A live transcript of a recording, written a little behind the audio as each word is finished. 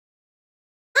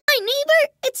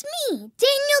Neighbor, it's me,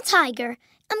 Daniel Tiger.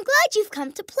 I'm glad you've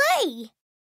come to play.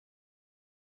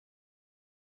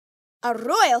 A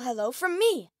royal hello from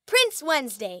me, Prince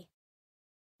Wednesday.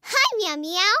 Hi, Meow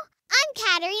Meow. I'm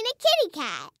Katerina Kitty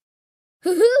Cat.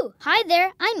 Hoo-hoo! Hi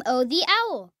there, I'm O the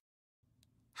Owl.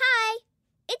 Hi,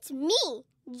 it's me,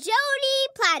 Jody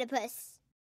Platypus.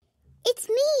 It's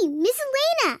me, Miss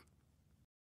Elena.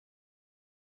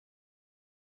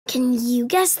 Can you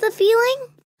guess the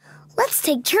feeling? Let's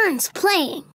take turns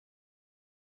playing.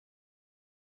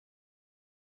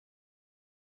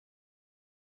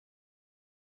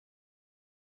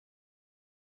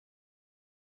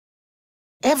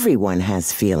 Everyone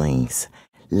has feelings.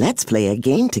 Let's play a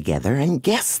game together and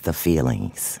guess the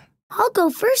feelings. I'll go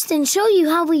first and show you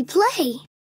how we play.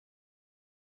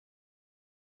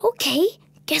 Okay,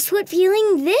 guess what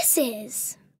feeling this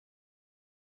is?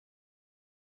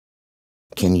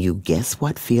 Can you guess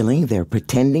what feeling they're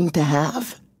pretending to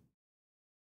have?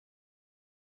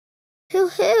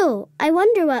 Hoo-hoo, I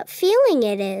wonder what feeling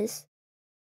it is.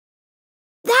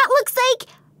 That looks like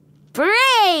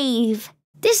brave.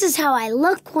 This is how I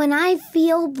look when I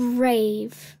feel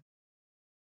brave.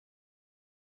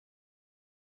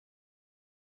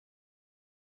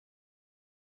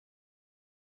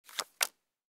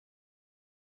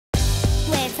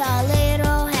 With a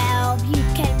little help, you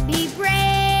can be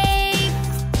brave.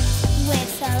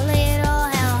 With a little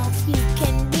help, you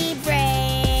can be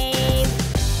brave.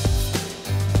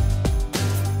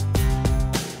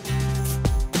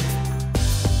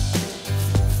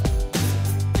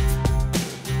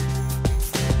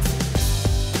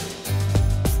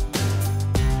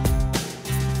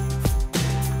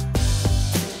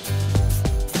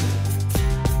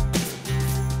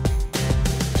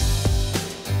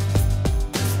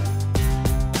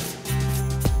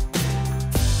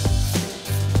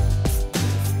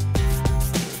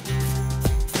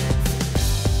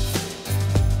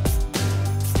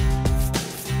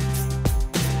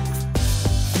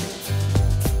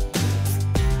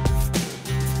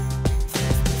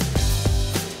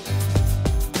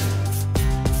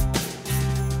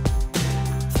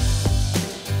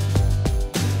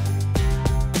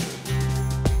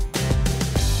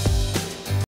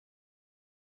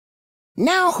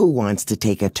 Now who wants to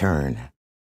take a turn?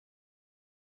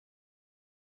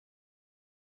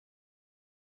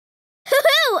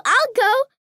 Hoo-hoo, I'll go.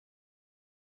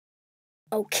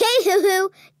 Okay,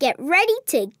 Hoo-hoo, get ready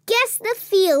to guess the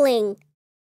feeling.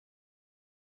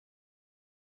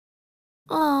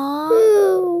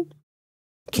 Aww.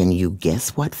 Can you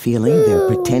guess what feeling they're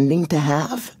pretending to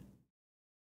have?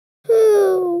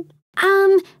 Hoo.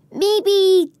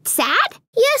 Maybe sad?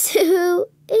 Yes, Hoo-hoo,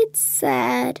 it's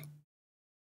sad.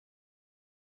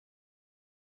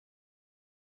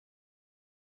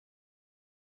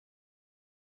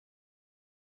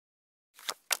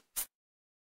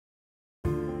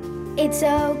 It's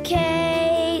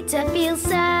okay to feel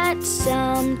sad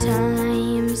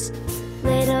sometimes.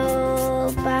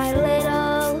 Little by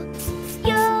little,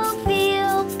 you'll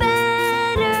feel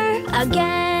better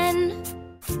again.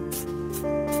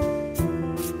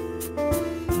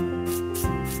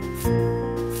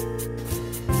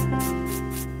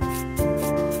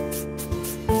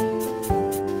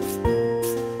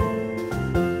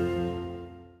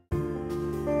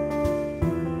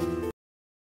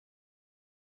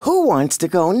 Who wants to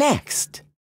go next?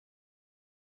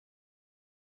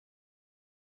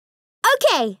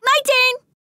 Okay, my turn.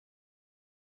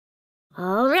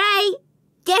 All right,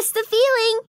 guess the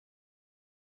feeling.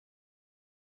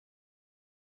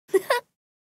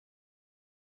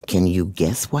 Can you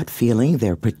guess what feeling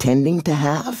they're pretending to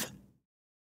have?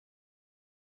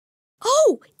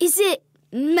 Oh, is it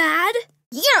mad?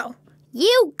 Yo,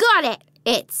 you got it.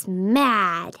 It's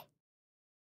mad.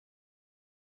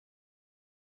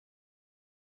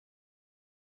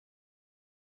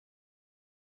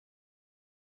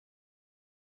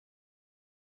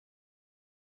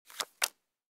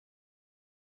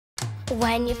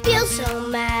 When you feel so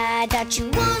mad that you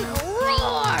wanna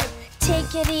roar,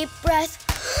 take a deep breath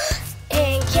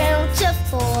and count to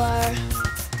 4.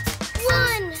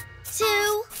 1,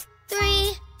 2,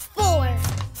 3, 4.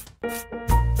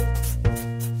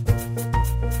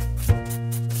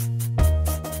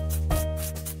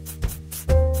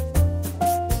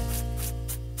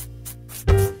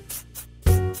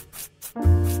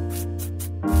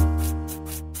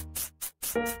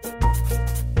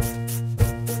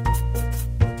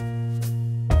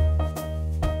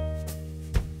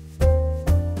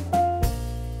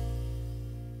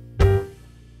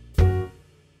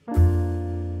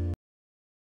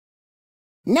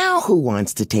 Now who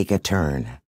wants to take a turn?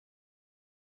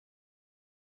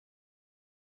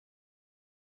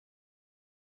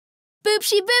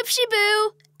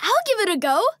 Boopsie-boo. I'll give it a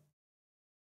go.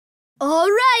 All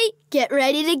right, get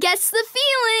ready to guess the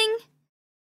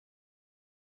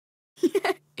feeling.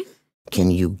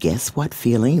 Can you guess what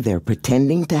feeling they're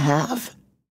pretending to have?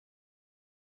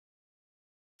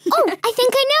 Oh, I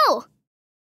think I know.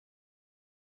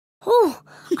 Oh,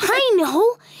 I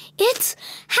know. It's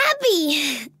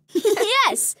happy.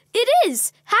 Yes, it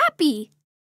is. Happy.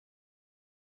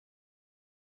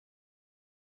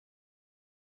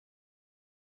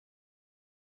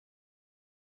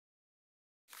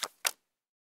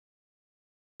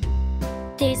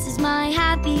 This is my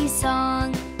happy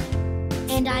song,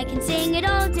 and I can sing it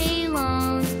all day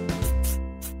long.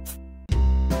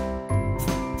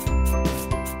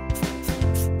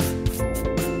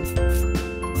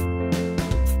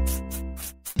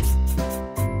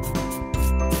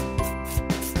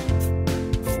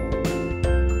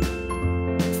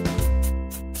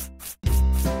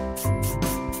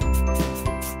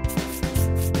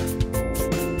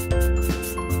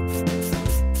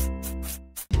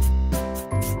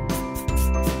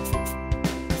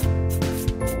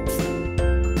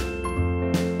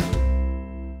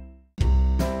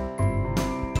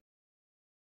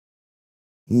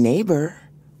 Neighbor,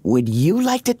 would you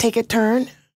like to take a turn?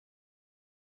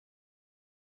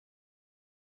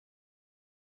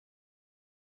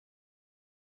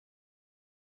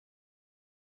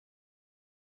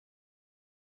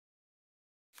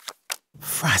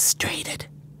 Frustrated.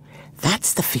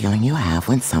 That's the feeling you have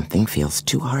when something feels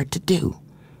too hard to do.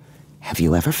 Have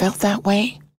you ever felt that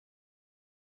way?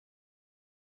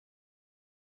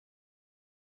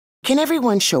 Can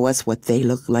everyone show us what they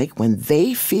look like when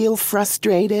they feel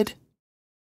frustrated?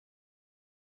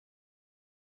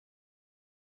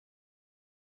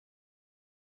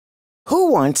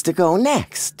 Who wants to go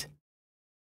next?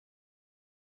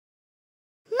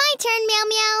 My turn, Meow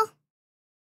Meow.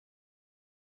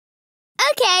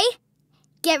 Okay,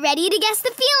 get ready to guess the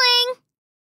feeling.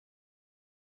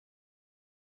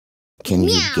 Can you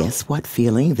Meow. guess what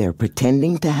feeling they're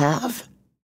pretending to have?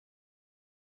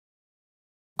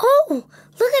 Oh,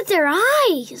 look at their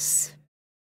eyes.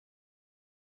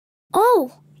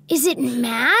 Oh, is it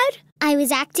mad? I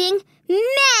was acting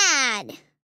mad.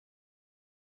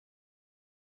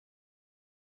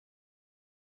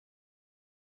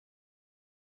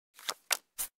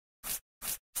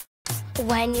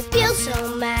 When you feel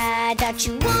so mad that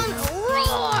you wanna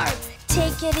roar,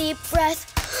 take a deep breath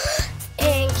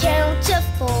and count to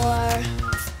 4.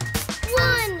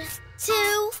 1,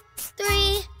 2,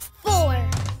 3, 4.